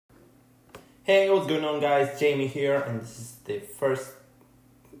Hey, what's going on, guys? Jamie here, and this is the first,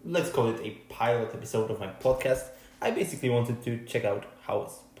 let's call it a pilot episode of my podcast. I basically wanted to check out how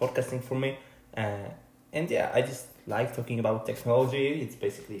it's podcasting for me, and yeah, I just like talking about technology. It's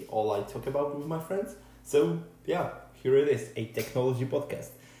basically all I talk about with my friends. So yeah, here it is, a technology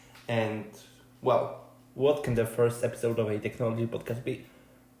podcast. And well, what can the first episode of a technology podcast be?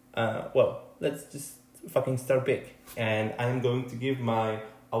 Let's just fucking start big, and I'm going to give my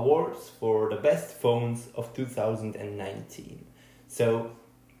awards for the best phones of 2019. So,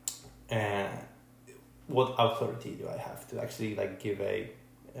 what authority do I have to actually give a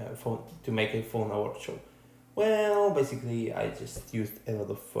phone to make a phone award show? Well, basically, I just used a lot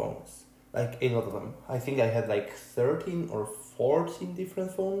of phones, like a lot of them. I think I had 13 or 14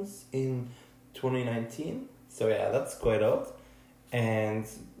 different phones in 2019. So yeah, that's quite a lot. And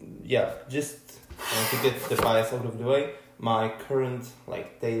yeah, just to get the bias out of the way, my current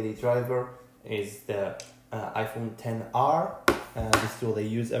daily driver is the iPhone XR. This is what I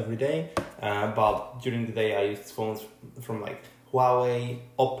use every day. But during the day I use phones from Huawei,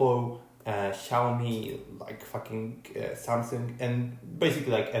 Oppo, Xiaomi, Samsung, and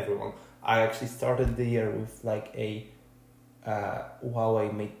basically everyone. I actually started the year with a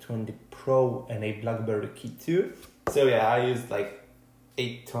Huawei Mate 20 Pro and a BlackBerry Key 2. So yeah, I used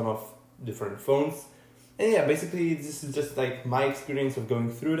a ton of different phones. And yeah, basically this is just my experience of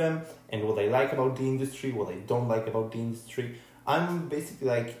going through them and what I like about the industry, what I don't like about the industry. I'm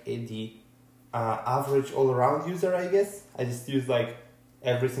basically the average all-around user, I guess. I just use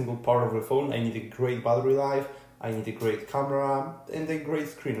every single part of the phone. I need a great battery life, I need a great camera, and a great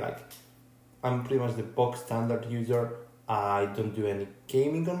screen. I'm pretty much the box standard user. I don't do any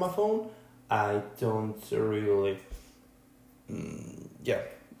gaming on my phone. I don't really...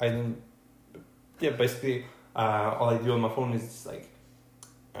 basically, all I do on my phone is just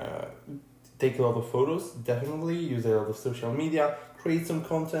take a lot of photos, definitely, use a lot of social media, create some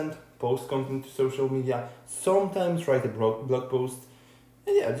content, post content to social media, sometimes write a blog post,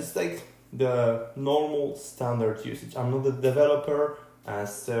 and yeah, just the normal standard usage. I'm not a developer,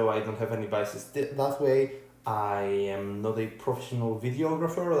 so I don't have any biases that way. I am not a professional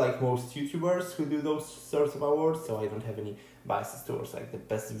videographer like most YouTubers who do those sorts of awards, so I don't have any biases towards the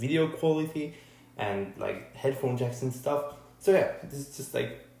best video quality and headphone jacks and stuff. So yeah, this is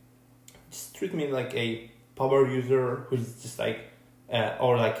just treat me like a power user who's just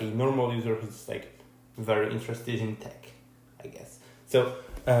or a normal user who's just very interested in tech, I guess. So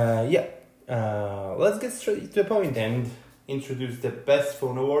let's get straight to the point and introduce the best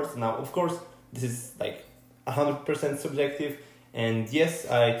phone awards. Now, of course, this is 100% subjective, and yes,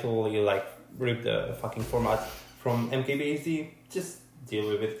 I totally ripped the fucking format from MKBHD. Just deal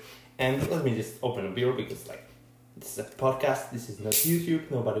with it. And let me just open a beer because this is a podcast, this is not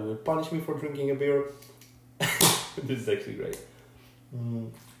YouTube, nobody will punish me for drinking a beer. This is actually great.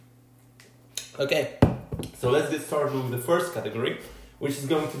 Okay, so let's get started with the first category, which is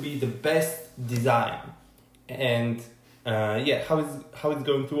going to be the best design. And how it's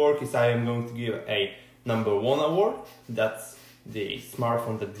going to work is I am going to give a number 1 award. That's the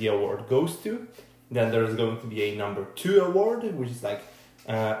smartphone that the award goes to. Then there's going to be a number 2 award, which is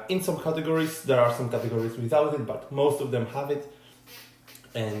in some categories. There are some categories without it, but most of them have it.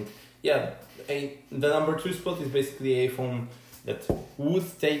 And yeah, the number 2 spot is basically a phone that would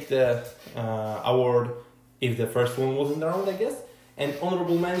take the award if the first one wasn't around, I guess. And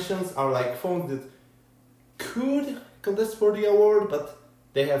honorable mentions are phones that could contest for the award, but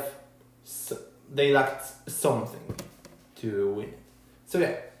they lacked something to win it. So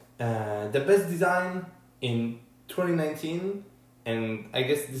yeah, the best design in 2019, and I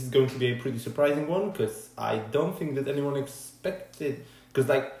guess this is going to be a pretty surprising one because I don't think that anyone expected, because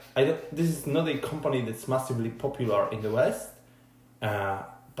this is not a company that's massively popular in the West,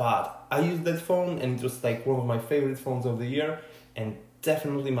 but I used that phone and it was one of my favorite phones of the year, and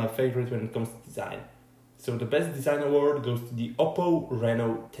definitely my favorite when it comes to design. So the best design award goes to the Oppo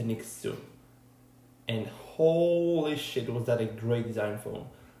Reno 10X Zoom. And holy shit, was that a great design phone.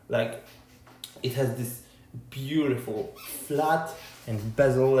 It has this beautiful flat and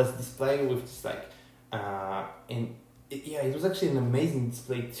bezel-less display with just it was actually an amazing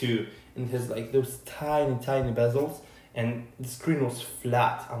display too. And it has those tiny bezels, and the screen was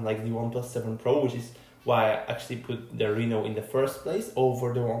flat, unlike the OnePlus 7 Pro, which is why I actually put the Reno in the first place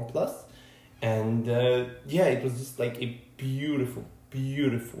over the OnePlus. And it was just a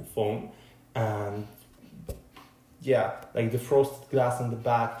beautiful phone. And yeah, the frosted glass on the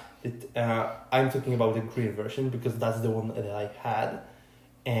back. I'm talking about the green version because that's the one that I had.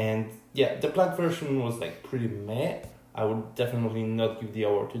 And yeah, the black version was pretty meh. I would definitely not give the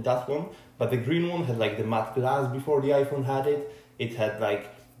award to that one. But the green one had like the matte glass before the iPhone had it. It had like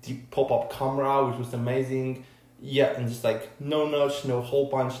the pop-up camera, which was amazing. Yeah, and just like no notch, no hole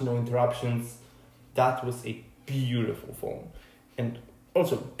punch, no interruptions. That was a beautiful phone. And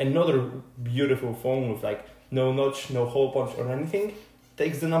also another beautiful phone with like no notch, no hole punch or anything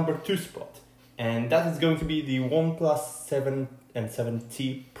takes the number 2 spot. And that is going to be the OnePlus 7 and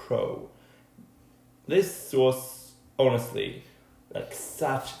 7T Pro. This was honestly like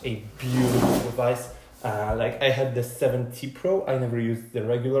such a beautiful device. Like I had the 7T Pro, I never used the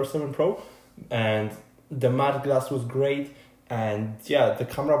regular 7 Pro, and the matte glass was great, and yeah, the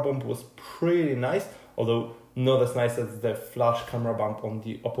camera bump was pretty nice, although not as nice as the flash camera bump on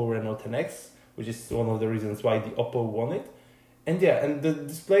the Oppo Reno 10X, which is one of the reasons why the Oppo won it. And yeah, and the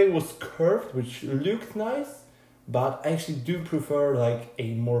display was curved, which looked nice, but I actually do prefer like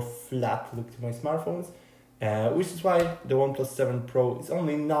a more flat look to my smartphones, which is why the OnePlus 7 Pro is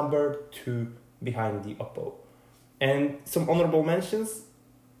only number 2 behind the Oppo. And some honorable mentions,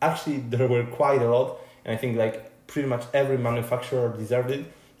 actually there were quite a lot, and I think like pretty much every manufacturer deserved it,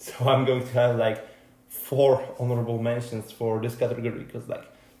 so I'm going to have like 4 honorable mentions for this category, because like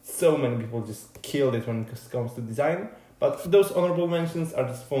so many people just killed it when it comes to design. But those honorable mentions are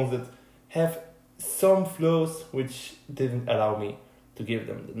just phones that have some flaws which didn't allow me to give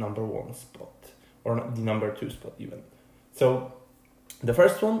them the number 1 spot, or the number 2 spot even. So the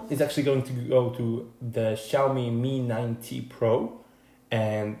first one is actually going to go to the Xiaomi Mi 9T Pro,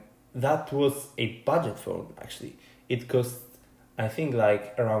 and that was a budget phone actually. It cost, I think,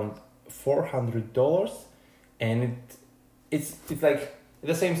 like around $400, and it's like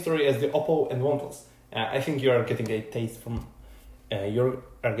the same story as the Oppo and OnePlus. I think you are getting a taste from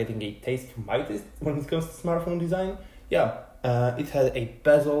my taste when it comes to smartphone design. Yeah, it had a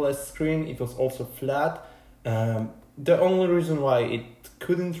bezel-less screen. It was also flat. The only reason why it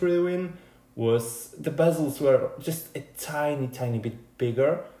couldn't really win was the bezels were just a tiny bit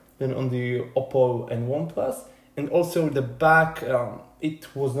bigger than on the Oppo and OnePlus, and also the back.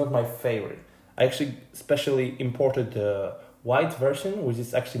 It was not my favorite. I actually specially imported the white version, which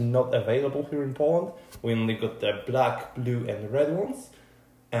is actually not available here in Poland. We only got the black, blue and red ones.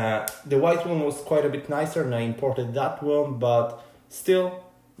 The white one was quite a bit nicer, and I imported that one, but still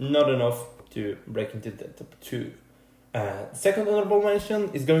not enough to break into the top 2. Second honorable mention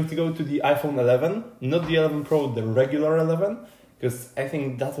is going to go to the iPhone 11, not the 11 Pro, the regular 11, because I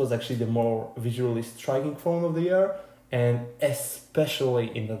think that was actually the more visually striking phone of the year, and especially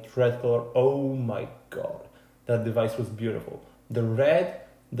in that red color. Oh my god, that device was beautiful. The red,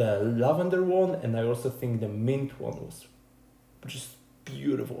 the lavender one, and I also think the mint one was just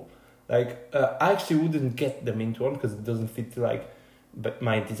beautiful. Like I actually wouldn't get the mint one because it doesn't fit like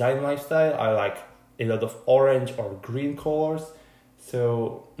my design lifestyle. I like a lot of orange or green colors,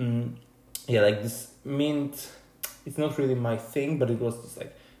 so yeah, like this mint, it's not really my thing, but it was just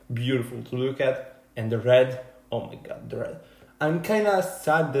like beautiful to look at. And the red, oh my god, the red. I'm kind of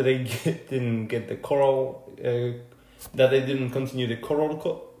sad that I didn't get the coral, that I didn't continue the coral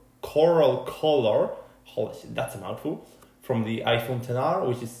color. Holy shit, that's a mouthful. From the iPhone XR,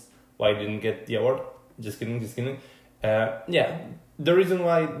 which is why I didn't get the award. Just kidding. Yeah, the reason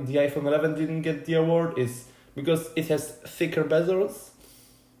why the iPhone 11 didn't get the award is because it has thicker bezels,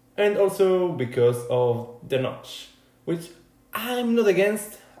 and also because of the notch, which I'm not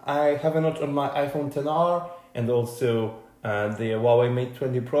against. I have a notch on my iPhone XR, and also the Huawei Mate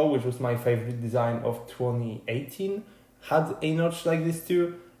 20 Pro, which was my favorite design of 2018, had a notch like this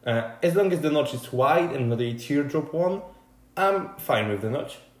too. As long as the notch is wide and not a teardrop one, I'm fine with the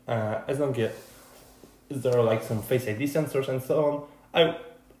notch. As long as there are like some Face ID sensors and so on,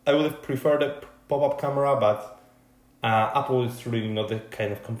 I would have preferred a pop-up camera, but Apple is really not the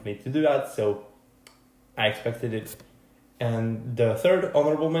kind of company to do that, so I expected it. And the third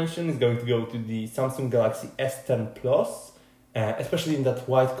honorable mention is going to go to the Samsung Galaxy S10 Plus, especially in that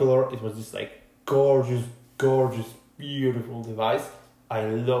white color. It was just like gorgeous, beautiful device. I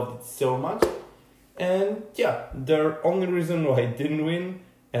loved it so much. And yeah, the only reason why I didn't win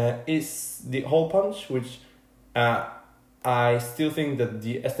is the hole punch, which I still think that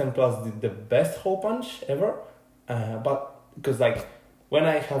the S10 Plus did the best hole punch ever. But because like when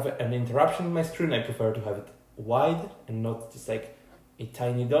I have an interruption on my screen, I prefer to have it wide and not just like a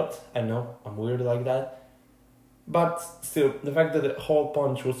tiny dot. I know I'm weird like that, but still, the fact that the hole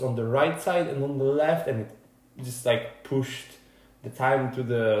punch was on the right side and on the left, and it just like pushed the time to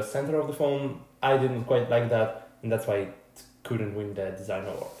the center of the phone, I didn't quite like that, and that's why it couldn't win the design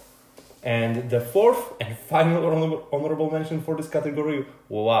award. And the fourth and final honorable mention for this category,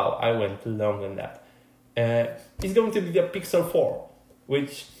 wow, I went long on that. is going to be the Pixel 4,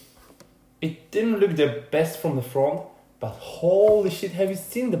 which it didn't look the best from the front, but holy shit, have you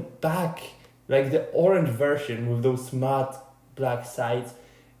seen the back? Like the orange version with those matte black sides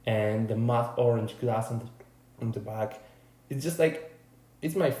and the matte orange glass on the back. It's just like,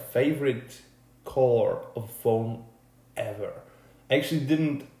 it's my favorite color of phone ever. I actually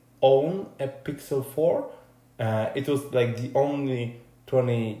didn't own a Pixel 4. It was like the only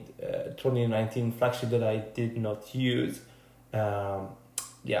 2019 flagship that I did not use. I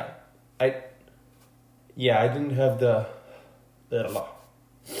didn't have the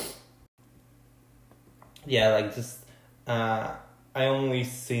I only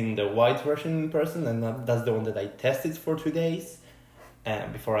seen the white version in person, and that's the one that I tested for 2 days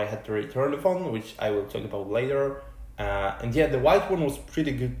before I had to return the phone, which I will talk about later. The white one was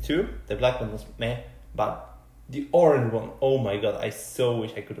pretty good too. The black one was meh, but the orange one, oh my god, I so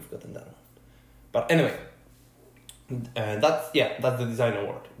wish I could have gotten that one. But anyway, that's the design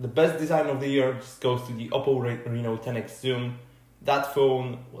award. The best design of the year just goes to the Oppo Reno 10X Zoom. That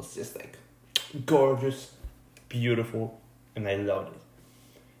phone was just like gorgeous, beautiful, and I loved it.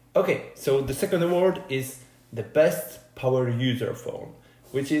 Okay, so the second award is the best power user phone,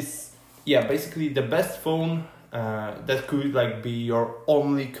 which is basically the best phone that could like be your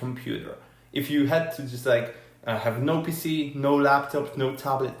only computer. If you had to just like have no PC, no laptop, no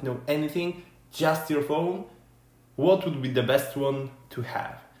tablet, no anything, just your phone, what would be the best one to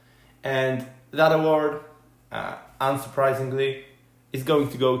have? And that award, unsurprisingly, is going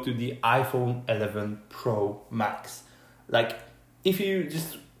to go to the iPhone 11 Pro Max. Like, if you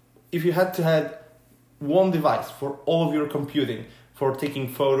had to have one device for all of your computing, for taking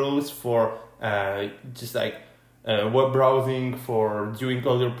photos, for web browsing, for doing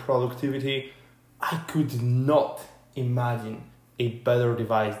all your productivity, I could not imagine a better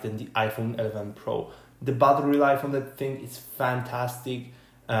device than the iPhone 11 Pro. The battery life on that thing is fantastic.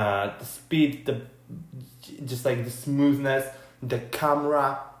 The speed, the smoothness, the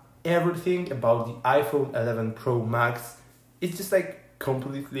camera, everything about the iPhone 11 Pro Max is just like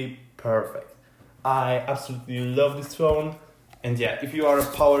completely perfect. I absolutely love this phone. And if you are a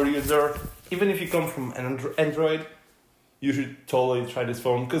power user, even if you come from an Android, you should totally try this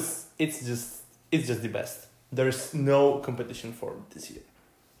phone because it's just the best. There is no competition for it this year.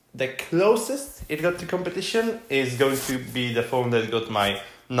 The closest it got to competition is going to be the phone that got my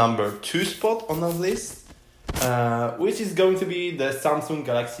number 2 spot on the list, which is going to be the Samsung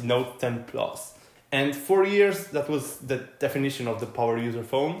Galaxy Note 10 Plus. And for years, that was the definition of the power user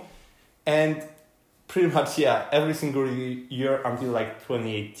phone. And pretty much, every single year until like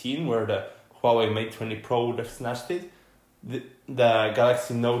 2018, where the Huawei Mate 20 Pro would have snatched it, the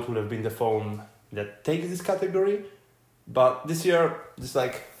Galaxy Note would have been the phone that takes this category. But this year, just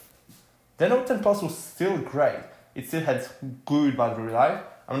like, the Note 10 Plus was still great. It still had good battery life.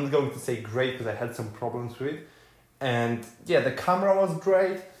 I'm not going to say great because I had some problems with it. And the camera was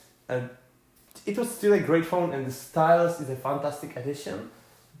great. And it was still a great phone, and the stylus is a fantastic addition.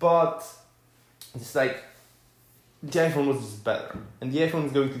 But just like, the iPhone was just better. And the iPhone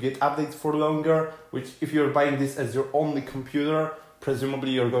is going to get updates for longer, which if you're buying this as your only computer,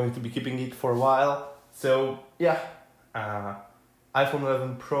 presumably you're going to be keeping it for a while. So iPhone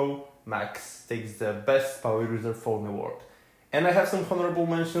 11 Pro Max takes the best power user phone award. And I have some honorable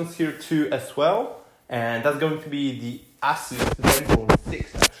mentions here too as well. And that's going to be the Asus ZenFone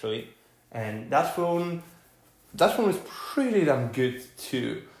 6 actually. And that phone is pretty damn good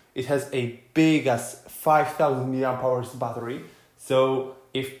too. It has a big as 5000 mAh battery. So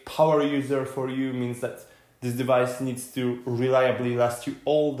if power user for you means that this device needs to reliably last you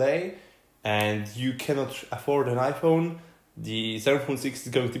all day and you cannot afford an iPhone, the ZenFone 6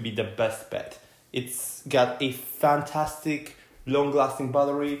 is going to be the best bet. It's got a fantastic long-lasting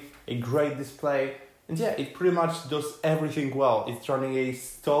battery, a great display, and it pretty much does everything well. It's running a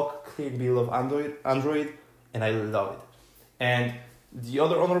stock clean build of Android, and I love it. And the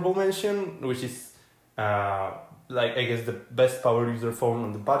other honorable mention, which is I guess the best power user phone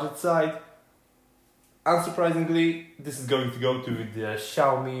on the budget side, unsurprisingly, this is going to go to the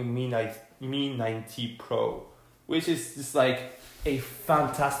Xiaomi Mi 9T Pro, which is just like a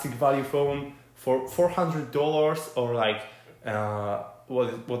fantastic value phone for $400 or like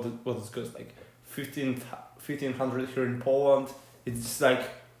what is cost like 1500 here in Poland. It's just like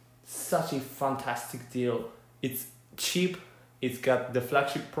such a fantastic deal. It's cheap. It's got the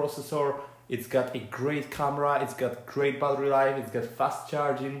flagship processor. It's got a great camera. It's got great battery life. It's got fast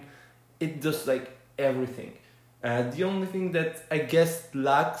charging. It does like everything. The only thing that I guess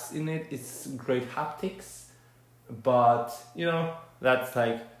lacks in it is great haptics. But, that's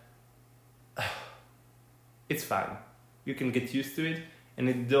like, it's fine. You can get used to it, and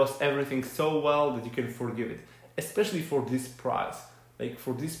it does everything so well that you can forgive it. Especially for this price. Like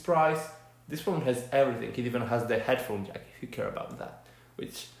for this price, this phone has everything. It even has the headphone jack if you care about that.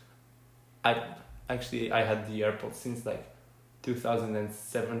 Which I don't. Actually, I had the AirPods since like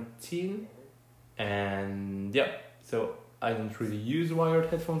 2017, and yeah, so I don't really use wired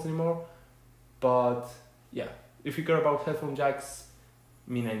headphones anymore. But yeah, if you care about headphone jacks,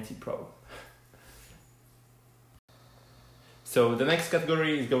 Mi 9T Pro. So the next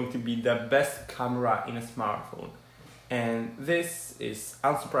category is going to be the best camera in a smartphone. And this is,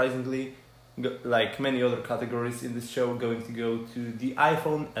 unsurprisingly, like many other categories in this show, going to go to the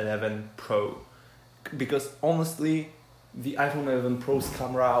iPhone 11 Pro. Because honestly, the iPhone 11 Pro's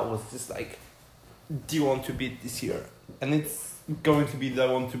camera was just like the one to beat this year. And it's going to be the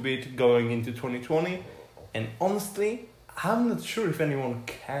one to beat going into 2020. And honestly, I'm not sure if anyone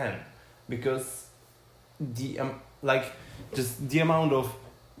can. Because just the amount of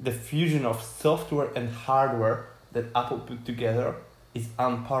the fusion of software and hardware that Apple put together is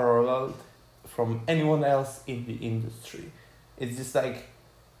unparalleled from anyone else in the industry. It's just like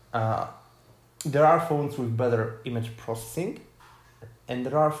there are phones with better image processing and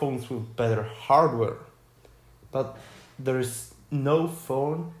there are phones with better hardware, but there is no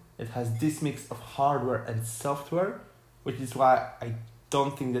phone that has this mix of hardware and software, which is why I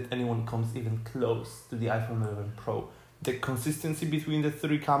don't think that anyone comes even close to the iPhone 11 Pro. The consistency between the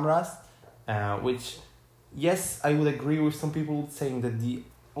three cameras, which, yes, I would agree with some people saying that the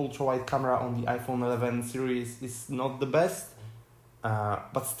ultra-wide camera on the iPhone 11 series is not the best,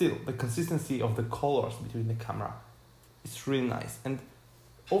 but still, the consistency of the colors between the camera is really nice. And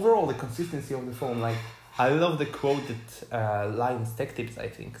overall, the consistency of the phone, like, I love the quote that Lions Tech Tips, I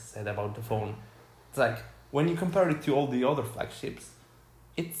think, said about the phone. It's like, when you compare it to all the other flagships,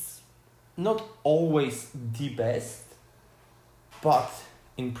 it's not always the best, but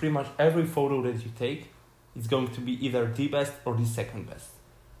in pretty much every photo that you take, it's going to be either the best or the second best.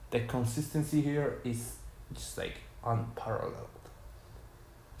 The consistency here is just like unparalleled.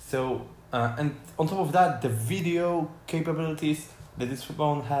 So, and on top of that, the video capabilities that this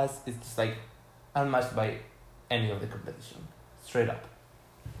phone has is just like unmatched by any of the competition, straight up.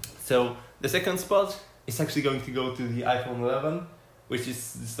 So the second spot is actually going to go to the iPhone 11, which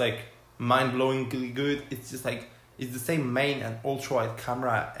is just like mind-blowingly good. It's just like, it's the same main and ultra-wide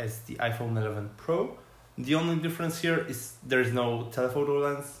camera as the iPhone 11 Pro. The only difference here is there is no telephoto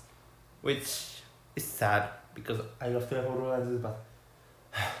lens, which is sad because I love telephoto lenses, but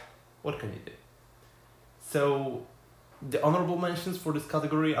what can you do? So the honorable mentions for this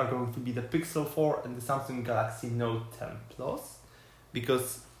category are going to be the Pixel 4 and the Samsung Galaxy Note 10 Plus,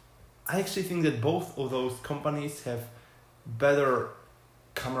 because I actually think that both of those companies have better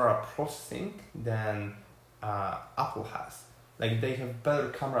camera processing than Apple has. Like, they have better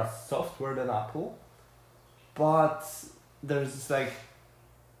camera software than Apple, but there's just like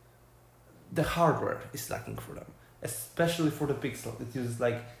the hardware is lacking for them, especially for the Pixel. It uses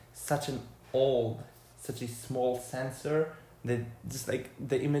like such a small sensor that just like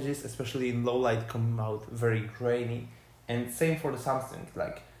the images, especially in low light, come out very grainy. And same for the Samsung.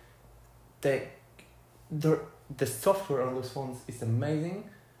 Like the software on those phones is amazing,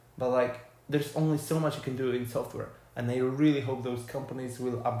 but like there's only so much you can do in software. And I really hope those companies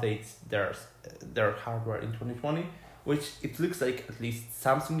will update their hardware in 2020, which it looks like at least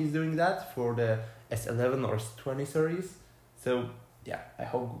Samsung is doing that for the S11 or S20 series. So yeah, I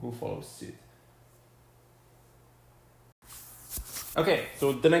hope Google follows suit. Okay,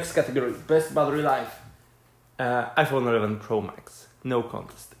 so the next category, best battery life. iPhone 11 Pro Max, no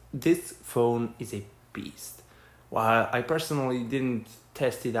contest. This phone is a beast. While I personally didn't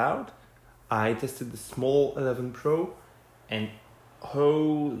test it out, I tested the small 11 Pro, and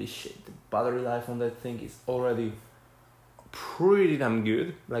holy shit, the battery life on that thing is already pretty damn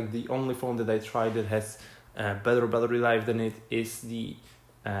good. Like, the only phone that I tried that has better battery life than it is the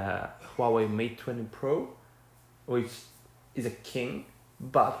Huawei Mate 20 Pro, which is a king.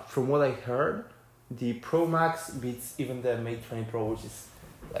 But from what I heard, the Pro Max beats even the Mate 20 Pro, which is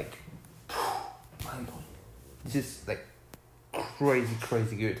like mind-blowing. This is like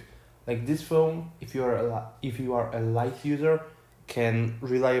crazy good. Like, this phone, if you are a light user, can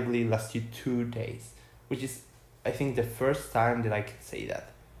reliably last you 2 days, which is, I think, the first time that I can say that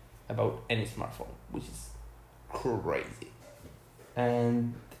about any smartphone, which is crazy.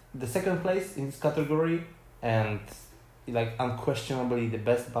 And the second place in this category, and like unquestionably the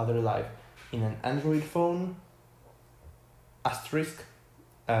best battery life in an Android phone, asterisk,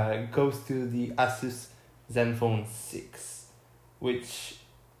 goes to the Asus Zenfone 6, which,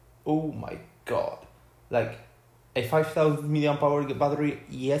 oh my god, Like a 5000 milliamp hour battery,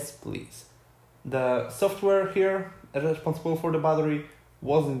 yes please. The software here responsible for the battery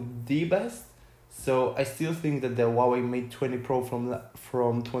wasn't the best, so I still think that the Huawei Mate 20 Pro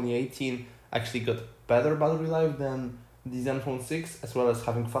from 2018 actually got better battery life than the Zenfone 6, as well as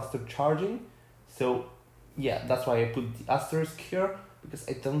having faster charging. So yeah, that's why I put the asterisk here, because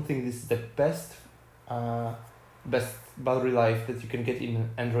I don't think this is the best battery life that you can get in an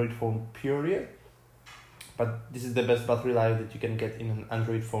Android phone, period. But this is the best battery life that you can get in an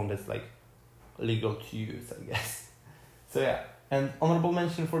Android phone that's like legal to use, I guess. So yeah, and honorable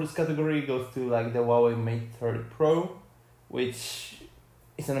mention for this category goes to like the Huawei Mate 30 Pro, which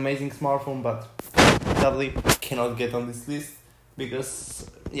is an amazing smartphone, but sadly cannot get on this list because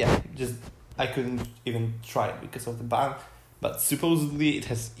I couldn't even try it because of the ban. But supposedly it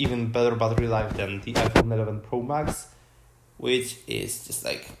has even better battery life than the iPhone 11 Pro Max, which is just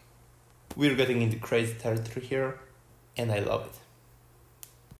like, we're getting into crazy territory here, and I love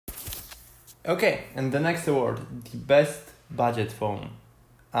it. Okay, and the next award, the best budget phone.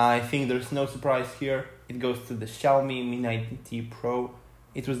 I think there's no surprise here. It goes to the Xiaomi Mi 9T Pro.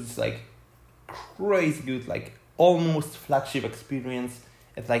 It was just like crazy good, like almost flagship experience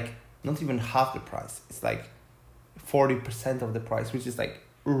at like not even half the price. It's like 40% of the price, which is like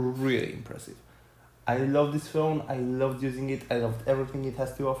really impressive. I love this phone. I loved using it. I loved everything it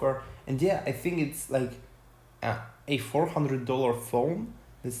has to offer. And yeah, I think it's like a $400 phone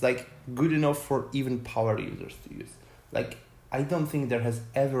that's like good enough for even power users to use. Like, I don't think there has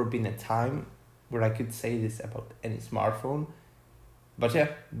ever been a time where I could say this about any smartphone. But yeah,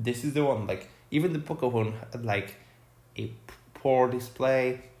 this is the one. Like, even the Poco phone had like a poor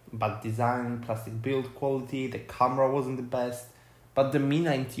display, bad design, plastic build quality, the camera wasn't the best. But the Mi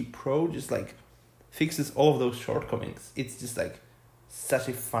 9T Pro just like fixes all of those shortcomings. It's just like such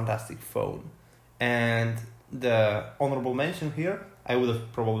a fantastic phone. And the honorable mention here, I would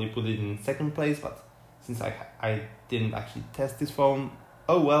have probably put it in second place, but since I didn't actually test this phone,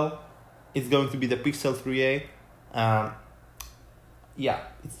 oh well, it's going to be the Pixel 3a. Yeah,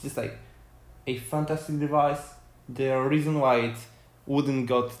 it's just like a fantastic device. The reason why it wouldn't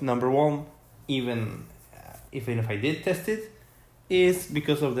got number one, even if I did test it, is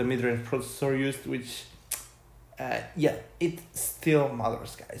because of the mid-range processor used, which, it still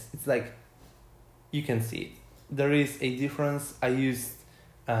matters, guys. It's like, you can see it. There is a difference.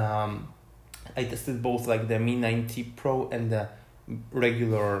 I tested both like the Mi 9T Pro and the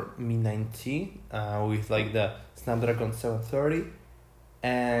regular Mi 9T with like the Snapdragon 730.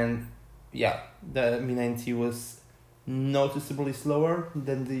 And yeah, the Mi 9T was noticeably slower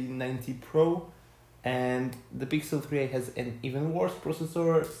than the 9T Pro. And the Pixel 3a has an even worse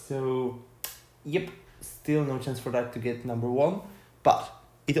processor, so yep, still no chance for that to get number one. But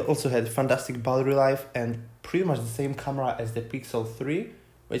it also had fantastic battery life and pretty much the same camera as the Pixel 3,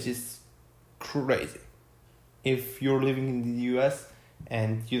 which is crazy. If you're living in the US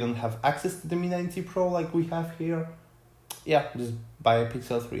and you don't have access to the Mi 9T Pro like we have here, yeah, just buy a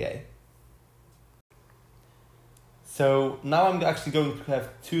Pixel 3a. So now I'm actually going to have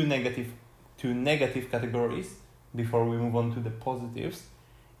two negative categories before we move on to the positives.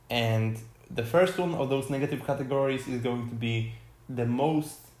 And the first one of those negative categories is going to be the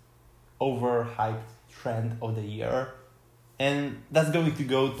most overhyped trend of the year. And that's going to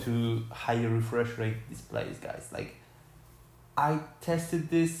go to higher refresh rate displays, guys. Like, I tested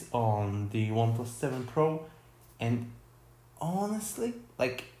this on the OnePlus 7 Pro, and honestly,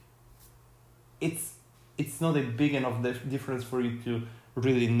 like, it's not a big enough difference for you to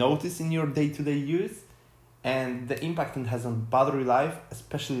really notice in your day-to-day use. And the impact it has on battery life,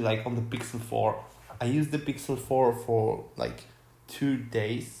 especially like on the Pixel 4. I used the Pixel 4 for like 2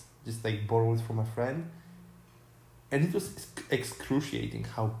 days, just like borrowed from a friend. And it was excruciating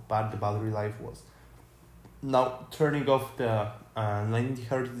how bad the battery life was. Now, turning off the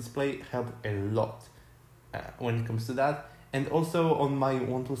 90Hz display helped a lot when it comes to that. And also on my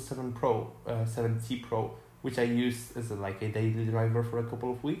OnePlus 7 Pro, 7T Pro, which I used as a daily driver for a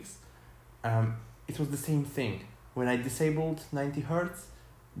couple of weeks, it was the same thing. When I disabled 90Hz,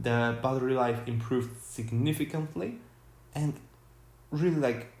 the battery life improved significantly. And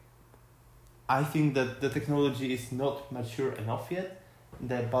really, I think that the technology is not mature enough yet.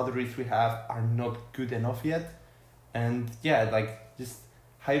 The batteries we have are not good enough yet. And yeah, just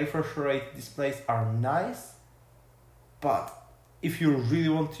high refresh rate displays are nice. But if you really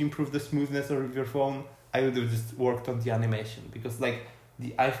want to improve the smoothness of your phone, I would have just worked on the animation. Because the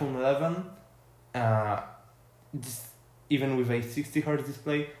iPhone 11, just even with a 60Hz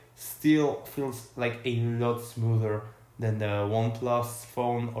display, still feels like a lot smoother than the OnePlus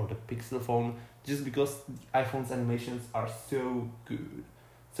phone or the Pixel phone, just because the iPhone's animations are so good.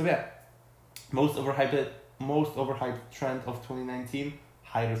 So yeah, most overhyped trend of 2019,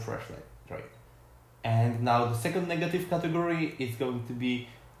 high refresh rate. And now the second negative category is going to be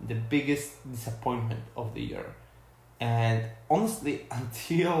the biggest disappointment of the year. And honestly,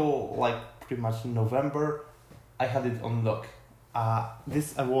 until like pretty much November, I had it on lock.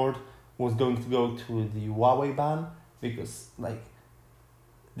 This award was going to go to the Huawei ban because like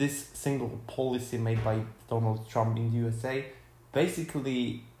this single policy made by Donald Trump in the USA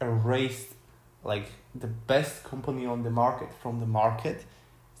basically erased like the best company on the market from the market.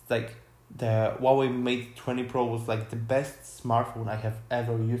 It's like the Huawei Mate 20 Pro was like the best smartphone I have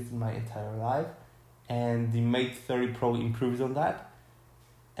ever used in my entire life, and the Mate 30 Pro improves on that,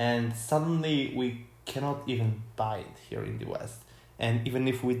 and suddenly we cannot even buy it here in the West. And even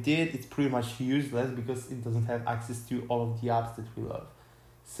if we did, it's pretty much useless because it doesn't have access to all of the apps that we love.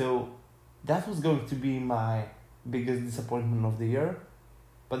 So that was going to be my biggest disappointment of the year,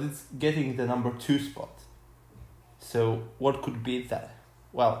 but it's getting the number 2 spot. So what could beat that?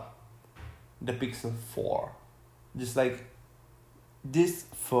 Well, the Pixel 4. Just like, this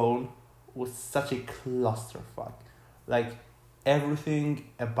phone was such a clusterfuck. Like, everything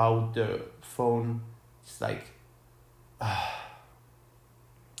about the phone is like,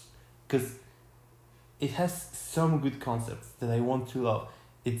 because it has some good concepts that I want to love.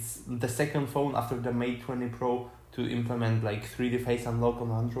 It's the second phone after the Mate 20 Pro to implement like 3D Face Unlock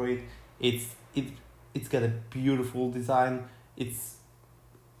on Android. It's got a beautiful design. It's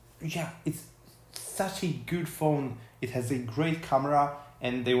such a good phone. It has a great camera,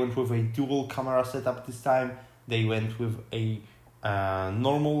 and they went with a dual camera setup this time. They went with a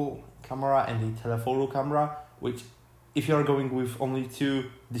normal camera and a telephoto camera, which if you're going with only 2,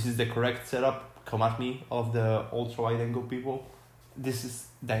 this is the correct setup. Come at me, all of the ultra wide angle people. This is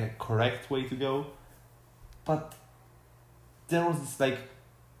the correct way to go. But there was this like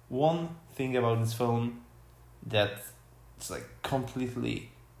one thing about this phone that it's like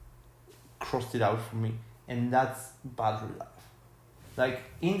completely crossed it out for me, and that's battery life. Like,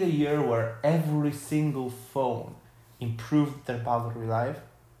 in the year where every single phone improved their battery life,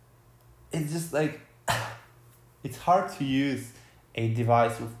 it's just like it's hard to use a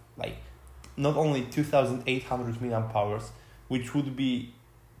device with like not only 2,800 milliamp hours, which would be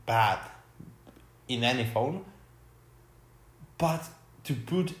bad in any phone, but to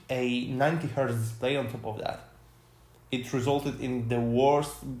put a 90 Hz display on top of that, it resulted in the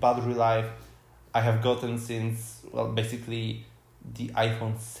worst battery life I have gotten since, well, basically the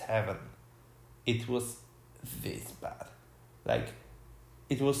iPhone 7. It was this bad. Like,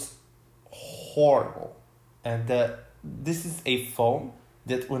 it was horrible. And this is a phone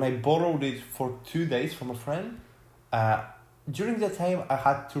that when I borrowed it for 2 days from a friend, during that time I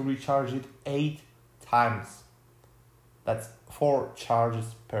had to recharge it 8 times. That's 4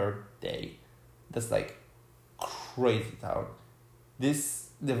 charges per day. That's like crazy town. This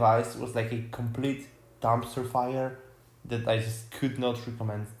device was like a complete dumpster fire that I just could not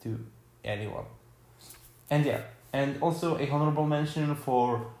recommend to anyone. And yeah, and also a honorable mention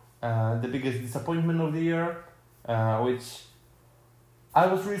for the biggest disappointment of the year, which I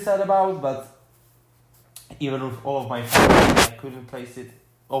was really sad about, but even with all of my fans, I couldn't place it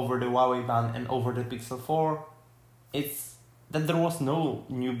over the Huawei ban and over the Pixel 4. It's that there was no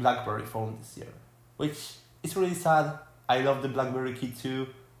new BlackBerry phone this year, which is really sad. I love the BlackBerry Key 2,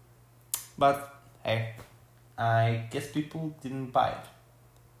 but hey, I guess people didn't buy it,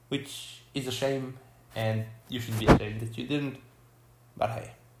 which is a shame, and you should be ashamed that you didn't, but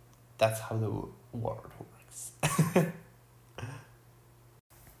hey, that's how the world works.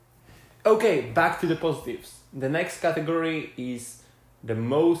 Okay, back to the positives. The next category is the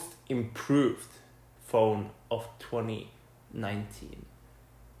most improved phone of 2019.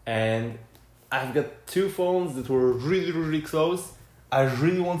 And I've got 2 phones that were really, really close. I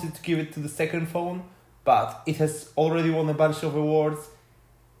really wanted to give it to the second phone, but it has already won a bunch of awards.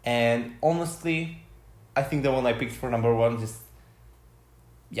 And honestly, I think the one I picked for number 1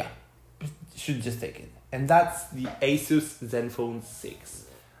 should just take it. And that's the Asus Zenfone 6.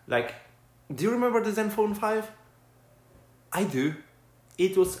 Like, do you remember the Zenfone 5? I do.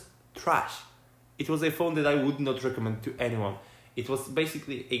 It was trash. It was a phone that I would not recommend to anyone. It was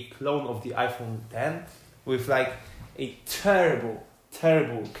basically a clone of the iPhone 10 with like a terrible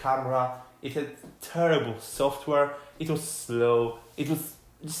camera. It had terrible software. It was slow. It was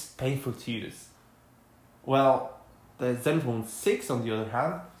just painful to use. Well, the Zenfone 6, on the other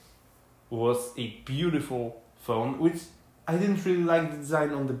hand, was a beautiful phone, which I didn't really like the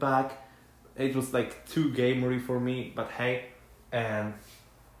design on the back. It was like too gamery for me, but hey, and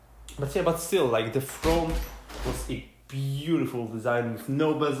but still, like the front was a beautiful design with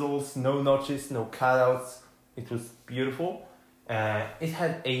no bezels, no notches, no cutouts. It was beautiful. It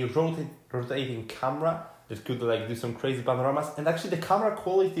had a rotating camera that could like do some crazy panoramas, and actually the camera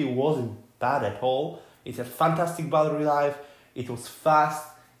quality wasn't bad at all. It had fantastic battery life. It was fast.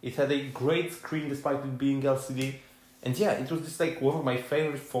 It had a great screen despite it being LCD. And yeah, it was just like one of my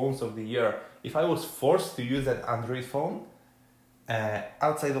favorite phones of the year. If I was forced to use an Android phone,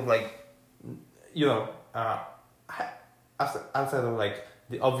 outside of like, you know, outside of like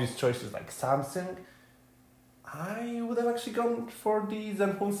the obvious choices like Samsung, I would have actually gone for the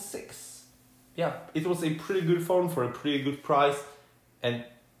Zenfone 6. Yeah, it was a pretty good phone for a pretty good price, and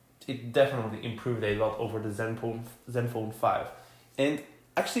it definitely improved a lot over the Zenfone 5. And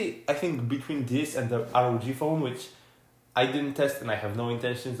actually, I think between this and the ROG phone, which I didn't test and I have no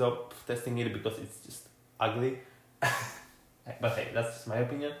intentions of testing it because it's just ugly. But hey, that's just my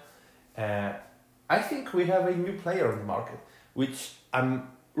opinion. I think we have a new player on the market, which I'm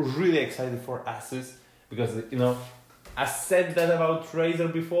really excited for Asus because, you know, I said that about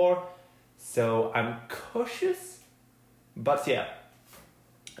Razer before, so I'm cautious. But yeah,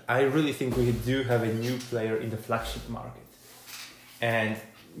 I really think we do have a new player in the flagship market. And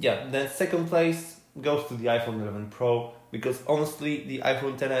yeah, then second place goes to the iPhone 11 Pro because honestly, the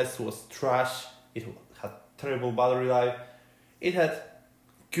iPhone XS was trash. It had terrible battery life. It had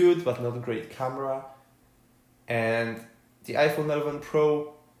good but not great camera. And the iPhone 11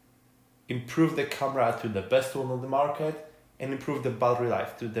 Pro improved the camera to the best one on the market and improved the battery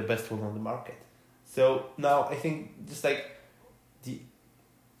life to the best one on the market. So now I think just like the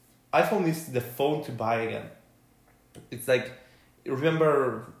iPhone is the phone to buy again. It's like,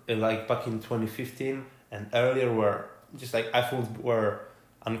 remember like back in 2015 and earlier where just like iPhones were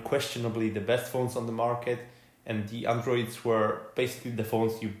unquestionably the best phones on the market and the Androids were basically the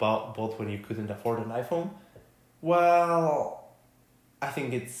phones you bought when you couldn't afford an iPhone. Well, I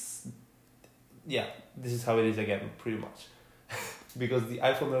think it's, yeah, this is how it is again, pretty much. Because the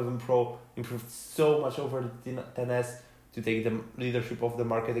iPhone 11 Pro improved so much over the XS to take the leadership of the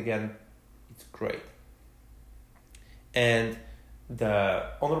market again. It's great. And the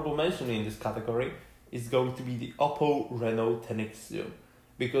honorable mention in this category is going to be the Oppo Reno 10X Zoom.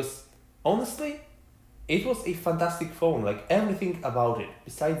 Because honestly, it was a fantastic phone. Like everything about it,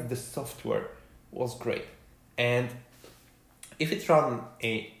 besides the software, was great. And if it ran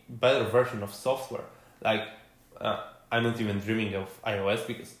a better version of software, like I'm not even dreaming of iOS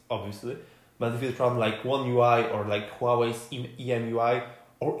because obviously, but if it ran like One UI or like Huawei's EMUI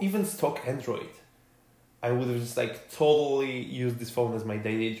or even stock Android, I would have just like totally used this phone as my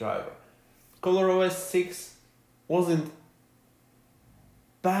daily driver. ColorOS 6 wasn't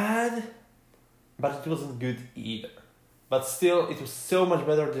bad, but it wasn't good either. But still, it was so much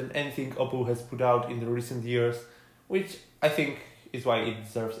better than anything Oppo has put out in the recent years, which I think is why it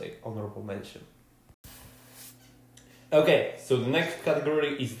deserves an honorable mention. Okay, so the next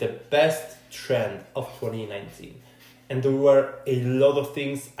category is the best trend of 2019. And there were a lot of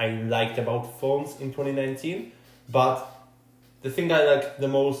things I liked about phones in 2019, but the thing I liked the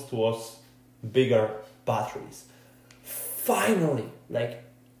most was bigger batteries. Finally, like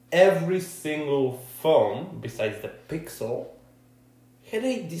every single phone besides the Pixel had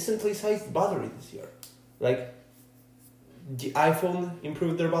a decently sized battery this year. Like the iPhone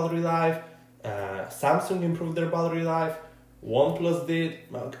improved their battery life, Samsung improved their battery life, OnePlus did.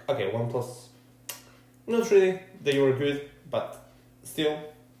 Okay, OnePlus, not really. They were good, but still.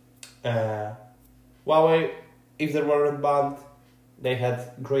 Huawei, if they weren't banned, they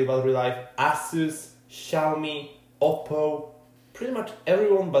had great battery life. Asus, Xiaomi, Oppo, pretty much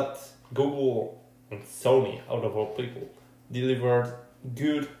everyone but Google and Sony, out of all people, delivered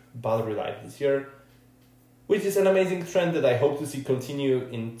good battery life this year, which is an amazing trend that I hope to see continue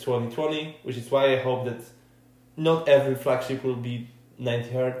in 2020, which is why I hope that not every flagship will be 90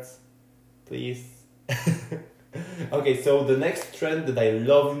 Hz, please. Okay, so the next trend that I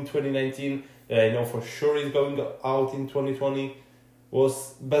loved in 2019, that I know for sure is going out in 2020,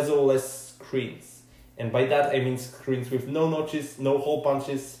 was bezel-less screens. And by that I mean screens with no notches, no hole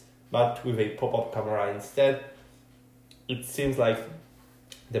punches, but with a pop-up camera instead. It seems like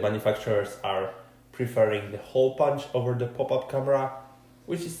the manufacturers are preferring the hole punch over the pop-up camera,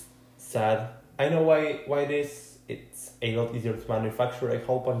 which is sad. I know why it is. It's a lot easier to manufacture a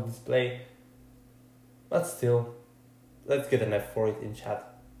hole punch display, but still, let's get an F for it in chat.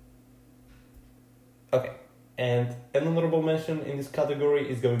 Okay, and an honorable mention in this category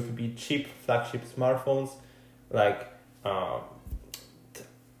is going to be cheap flagship smartphones, like,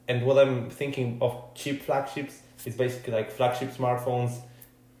 and what I'm thinking of cheap flagships is basically like flagship smartphones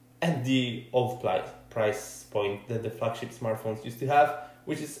at the old price point that the flagship smartphones used to have,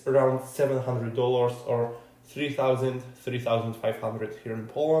 which is around $700 or 3,500 here in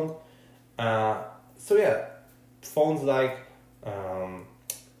Poland. So yeah, phones like the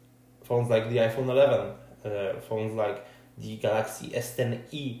iPhone 11, phones like the Galaxy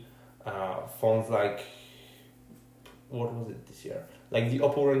S10e, phones like, what was it this year? Like the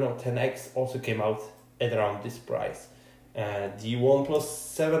Oppo Reno 10X also came out at around this price. The OnePlus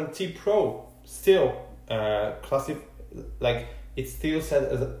 7T Pro still it's still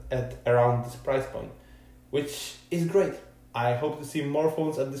set at around this price point, which is great. I hope to see more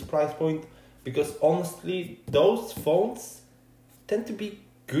phones at this price point, because honestly, those phones tend to be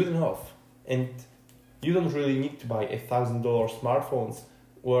good enough, and you don't really need to buy $1,000 smartphones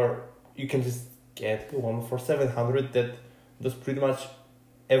where you can just get one for $700 that does pretty much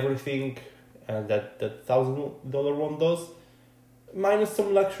everything that $1,000 one does, minus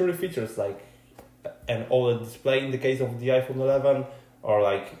some luxury features like an OLED display in the case of the iPhone 11, or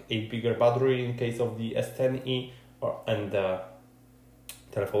like a bigger battery in case of the S10e, and the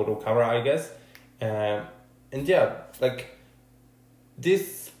telephoto camera, I guess. And yeah, like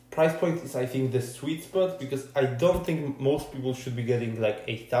this price point is, I think, the sweet spot, because I don't think most people should be getting like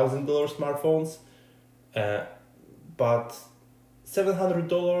 $1,000 smartphones, but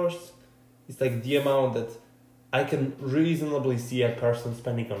 $700 is like the amount that I can reasonably see a person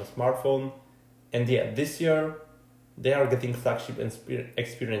spending on a smartphone. And yeah, this year they are getting flagship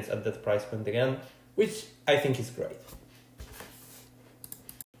experience at that price point again, which I think is great.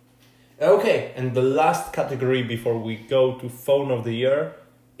 Okay, and the last category before we go to phone of the year,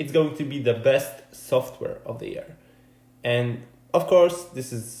 it's going to be the best software of the year. And of course,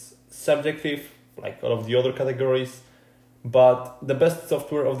 this is subjective, like all of the other categories, but the best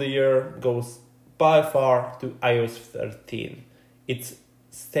software of the year goes by far to iOS 13. It's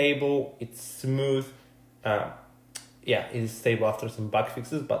stable, it's smooth. It is stable after some bug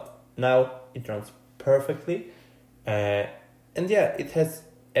fixes, but now it runs perfectly. And yeah, it has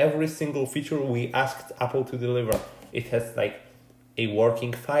every single feature we asked Apple to deliver. It has like a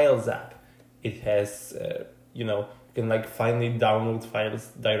working files app. It has, you can like finally download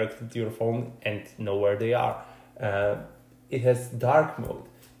files directly to your phone and know where they are. It has dark mode.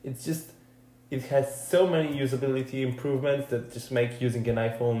 It has so many usability improvements that just make using an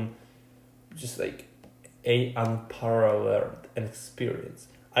iPhone just like a unparalleled experience.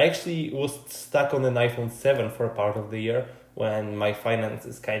 I actually was stuck on an iPhone 7 for a part of the year when my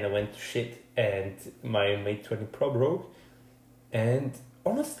finances kind of went to shit and my Mate 20 Pro broke. And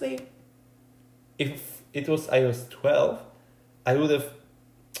honestly, if it was iOS 12, I would have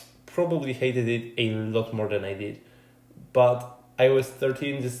probably hated it a lot more than I did. But iOS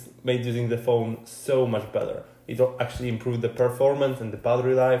 13 just made using the phone so much better. It actually improved the performance and the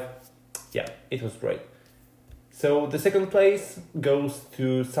battery life. Yeah, it was great. So the second place goes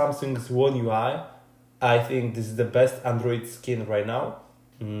to Samsung's One UI. I think this is the best Android skin right now.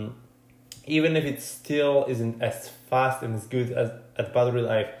 Even if it still isn't as fast and as good at battery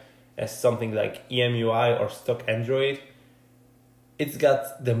life as something like EMUI or stock Android, it's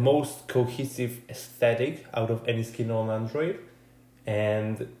got the most cohesive aesthetic out of any skin on Android.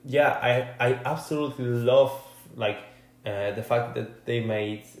 And yeah, I absolutely love the fact that they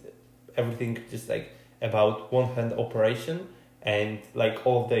made everything just like about one hand operation, and like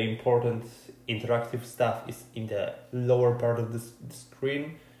all of the important interactive stuff is in the lower part of the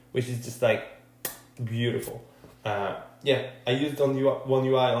screen, which is just like beautiful. I used One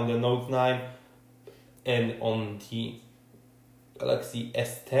UI on the Note 9 and on the Galaxy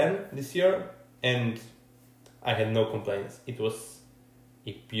S10 this year, and I had no complaints. It was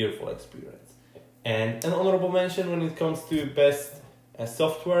a beautiful experience. And an honorable mention when it comes to best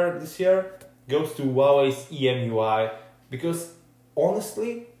software this year goes to Huawei's EMUI, because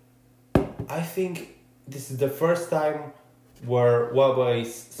honestly, I think this is the first time where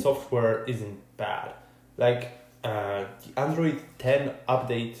Huawei's software isn't bad. Like the Android 10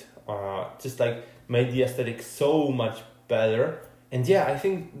 update just like made the aesthetic so much better. And yeah, I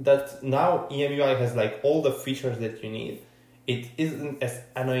think that now EMUI has like all the features that you need. It isn't as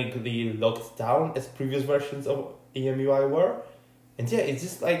annoyingly locked down as previous versions of EMUI were. And yeah, it's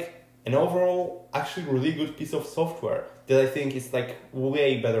just like an overall actually really good piece of software that I think is like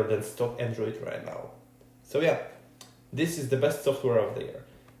way better than stock Android right now. So yeah, this is the best software of the year.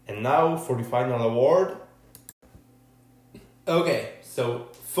 And now for the final award. Okay, so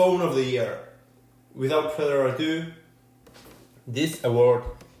phone of the year. Without further ado, this award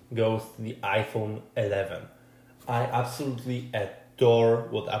goes to the iPhone 11. I absolutely adore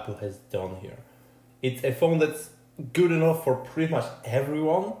what Apple has done here. It's a phone that's good enough for pretty much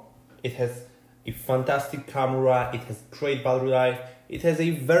everyone, It has a fantastic camera, it has great battery life, it has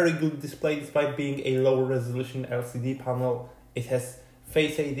a very good display despite being a low resolution LCD panel. It has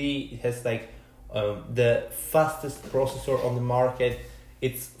Face ID, it has like the fastest processor on the market.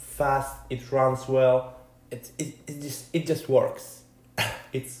 It's fast, it runs well, it just works.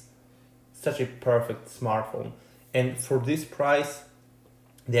 It's such a perfect smartphone. And for this price,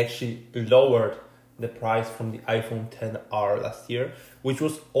 they actually lowered the price from the iPhone XR last year, which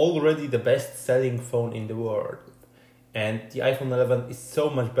was already the best selling phone in the world. And the iPhone 11 is so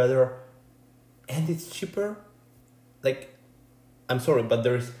much better and it's cheaper. Like, I'm sorry, but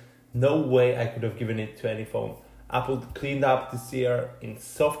there is no way I could have given it to any phone. Apple cleaned up this year in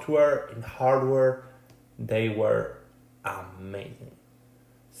software, in hardware. They were amazing.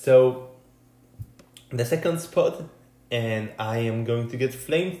 So, the second spot, and I am going to get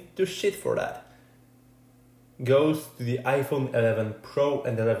flamed to shit for that, goes to the iPhone 11 Pro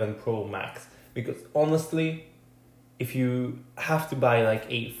and 11 Pro Max. Because honestly, if you have to buy like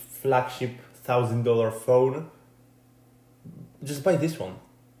a flagship $1,000 phone, just buy this one.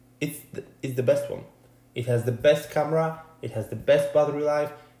 It's the best one. It has the best camera, it has the best battery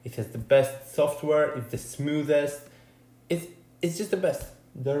life, it has the best software, it's the smoothest. It's just the best.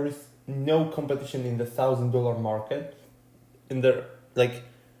 There is no competition in the $1,000 market. In the like,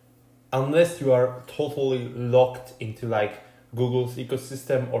 unless you are totally locked into like Google's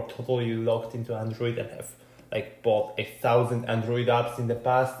ecosystem or totally locked into Android and have like bought 1,000 Android apps in the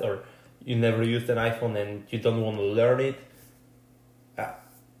past, or you never used an iPhone and you don't want to learn it,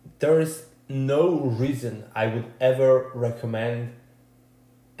 there is no reason I would ever recommend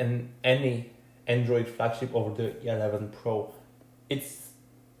any Android flagship over the 11 Pro. It's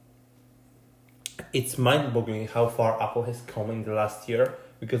mind-boggling how far Apple has come in the last year,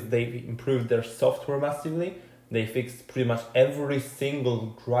 because they've improved their software massively. They fixed pretty much every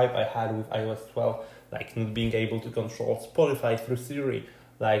single gripe I had with iOS 12, like not being able to control Spotify through Siri,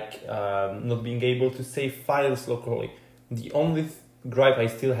 like not being able to save files locally. The only gripe I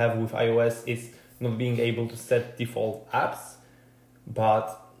still have with iOS is not being able to set default apps,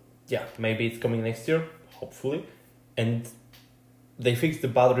 but yeah, maybe it's coming next year, hopefully. And they fixed the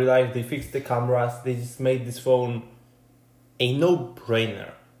battery life, they fixed the cameras, they just made this phone a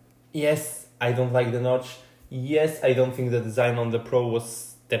no-brainer. Yes, I don't like the notch. Yes, I don't think the design on the Pro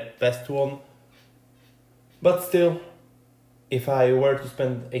was the best one. But still, if I were to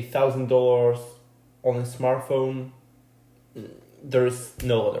spend $1,000 on a smartphone, there is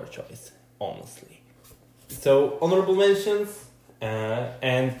no other choice, honestly. So, honorable mentions,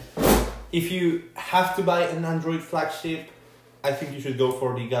 and if you have to buy an Android flagship, I think you should go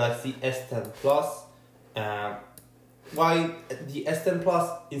for the Galaxy S10 Plus. Why the S10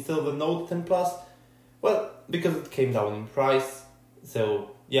 Plus instead of the Note 10 Plus? Well, because it came down in price.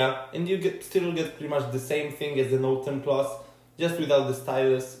 So yeah, and you still get pretty much the same thing as the Note 10 Plus, just without the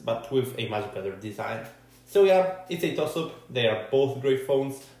stylus, but with a much better design. So yeah, it's a toss-up. They are both great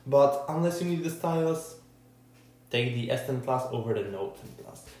phones, but unless you need the stylus, take the S10 Plus over the Note 10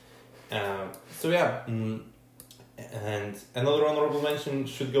 Plus. So yeah, and another honorable mention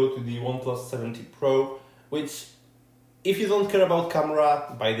should go to the OnePlus 70 Pro, which, if you don't care about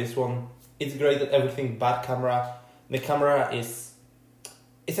camera, buy this one. It's great at everything but camera. The camera it's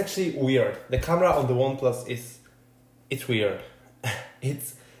actually weird. The camera on the OnePlus it's weird.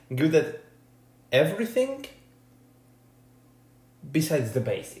 It's good at everything besides the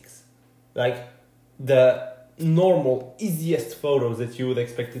basics. Like the normal, easiest photos that you would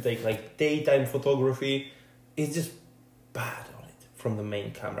expect to take, like daytime photography, is just bad on it from the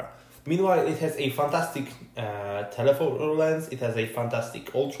main camera. Meanwhile, it has a fantastic telephoto lens, it has a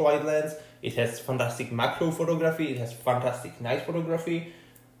fantastic ultra-wide lens, it has fantastic macro photography, it has fantastic night photography,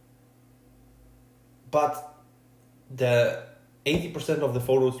 but the 80% of the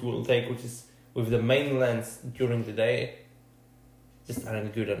photos you will take, which is with the main lens during the day, just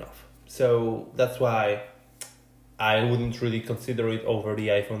aren't good enough. So that's why I wouldn't really consider it over the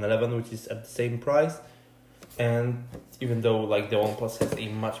iPhone 11, which is at the same price. And even though like the OnePlus has a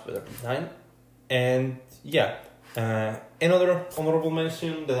much better design. And yeah, another honorable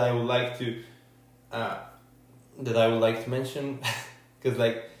mention that I would like to mention, because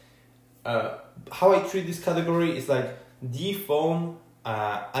like how I treat this category is like the phone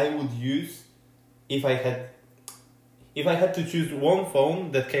I would use if I had to choose one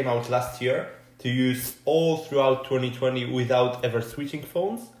phone that came out last year to use all throughout 2020 without ever switching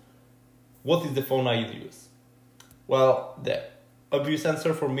phones. What is the phone I'd use? Well, the obvious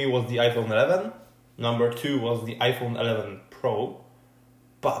answer for me was the iPhone 11. Number 2 was the iPhone 11 Pro.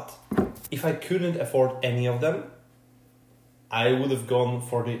 But if I couldn't afford any of them, I would have gone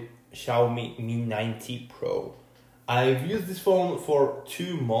for the Xiaomi Mi 90 Pro. I've used this phone for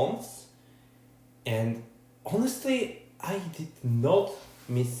 2 months, and honestly, I did not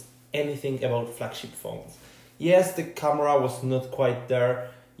miss anything about flagship phones. Yes, the camera was not quite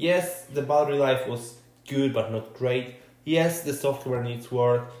there. Yes, the battery life was good but not great. Yes, the software needs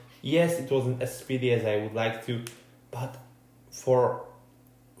work. Yes, it wasn't as speedy as I would like to. But for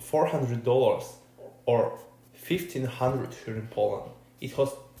 $400 or 1,500 here in Poland, it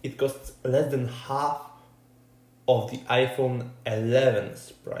costs less than half of the iPhone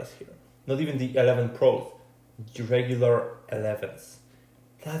 11's price here. Not even the 11 Pros, the regular 11s.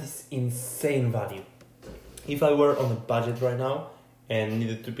 That is insane value. If I were on a budget right now and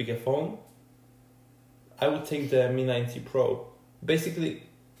needed to pick a phone, I would take the Mi 90 Pro. Basically,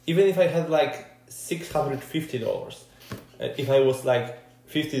 even if I had like $650, if I was like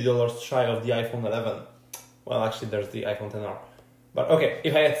 $50 shy of the iPhone 11, well, actually there's the iPhone XR. But okay,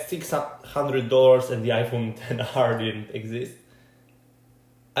 if I had $600 and the iPhone XR didn't exist,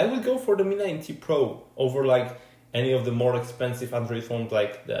 I would go for the Mi 90 Pro over like any of the more expensive Android phones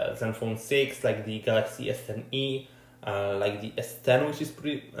like the Zenfone 6, like the Galaxy S10e, like the S10, which is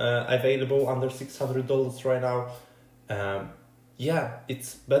pretty available under $600 right now. Yeah,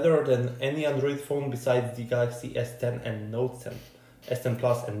 it's better than any Android phone besides the Galaxy S10 and Note 10, S10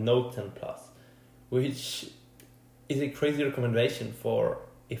 Plus and Note 10 Plus, which is a crazy recommendation for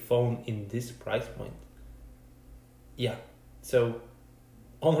a phone in this price point. Yeah, so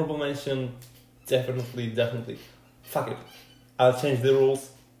honorable mention, definitely. Fuck it, I'll change the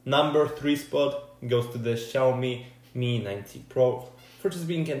rules. Number 3 spot goes to the Xiaomi Mi 90 Pro for just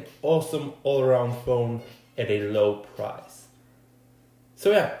being an awesome all-around phone at a low price.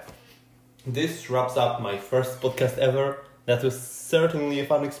 So yeah, this wraps up my first podcast ever. That was certainly a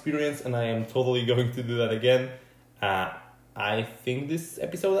fun experience, and I am totally going to do that again. I think this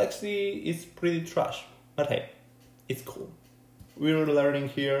episode actually is pretty trash, but hey, it's cool. We're learning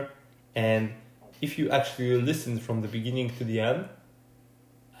here, and if you actually listened from the beginning to the end,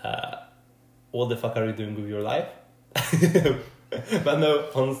 what the fuck are you doing with your life? But no,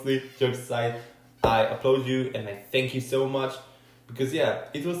 honestly, jokes aside, I applaud you and I thank you so much, because yeah,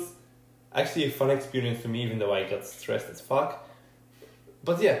 it was actually a fun experience to me, even though I got stressed as fuck.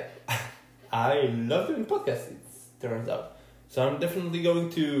 But yeah, I love doing podcasts, it turns out. So I'm definitely going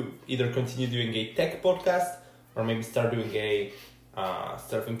to either continue doing a tech podcast or maybe start doing a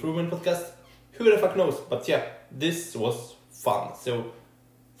self-improvement podcast. Who the fuck knows? But yeah, this was fun. So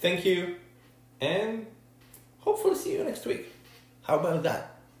thank you, and hopefully see you next week. How about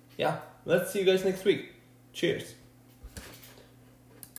that? Yeah, let's see you guys next week. Cheers.